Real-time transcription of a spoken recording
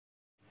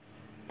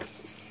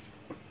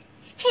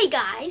Hey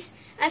guys,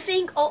 I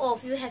think all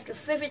of you have your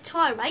favorite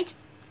toy, right?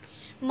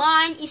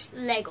 Mine is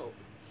Lego.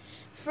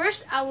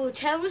 First, I will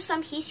tell you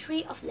some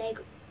history of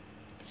Lego.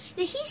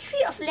 The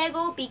history of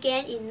Lego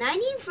began in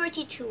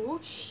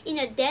 1932 in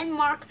a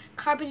Denmark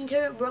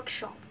carpenter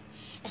workshop.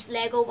 As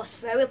Lego was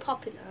very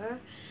popular,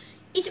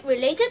 it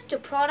related to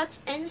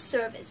products and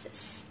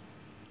services,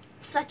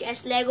 such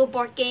as Lego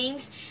board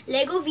games,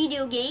 Lego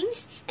video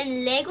games,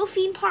 and Lego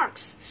theme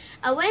parks.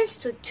 I went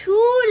to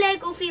 2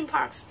 Lego theme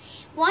parks,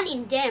 one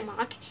in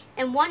Denmark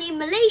and one in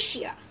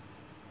Malaysia.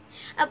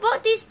 I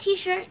bought this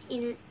t-shirt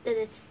in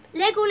the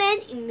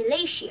Legoland in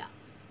Malaysia.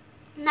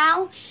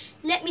 Now,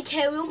 let me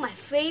tell you my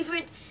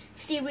favorite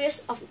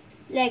series of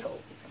Lego.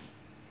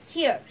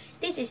 Here,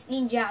 this is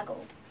Ninjago.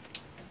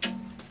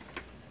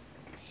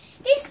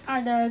 These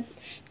are the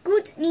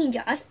good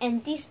ninjas,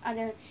 and these are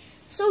the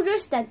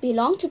soldiers that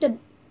belong to the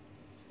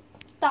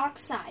dark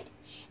side.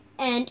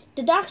 And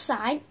the dark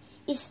side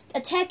is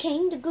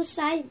attacking the good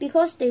side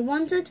because they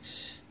wanted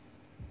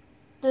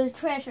the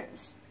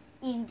treasures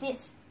in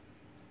this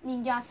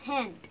ninja's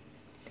hand.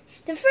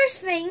 The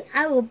first thing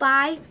I will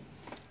buy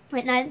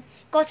when I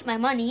got my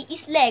money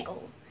is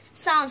Lego.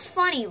 Sounds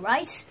funny,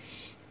 right?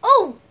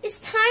 Oh, it's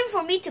time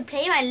for me to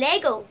play my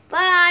Lego.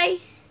 Bye!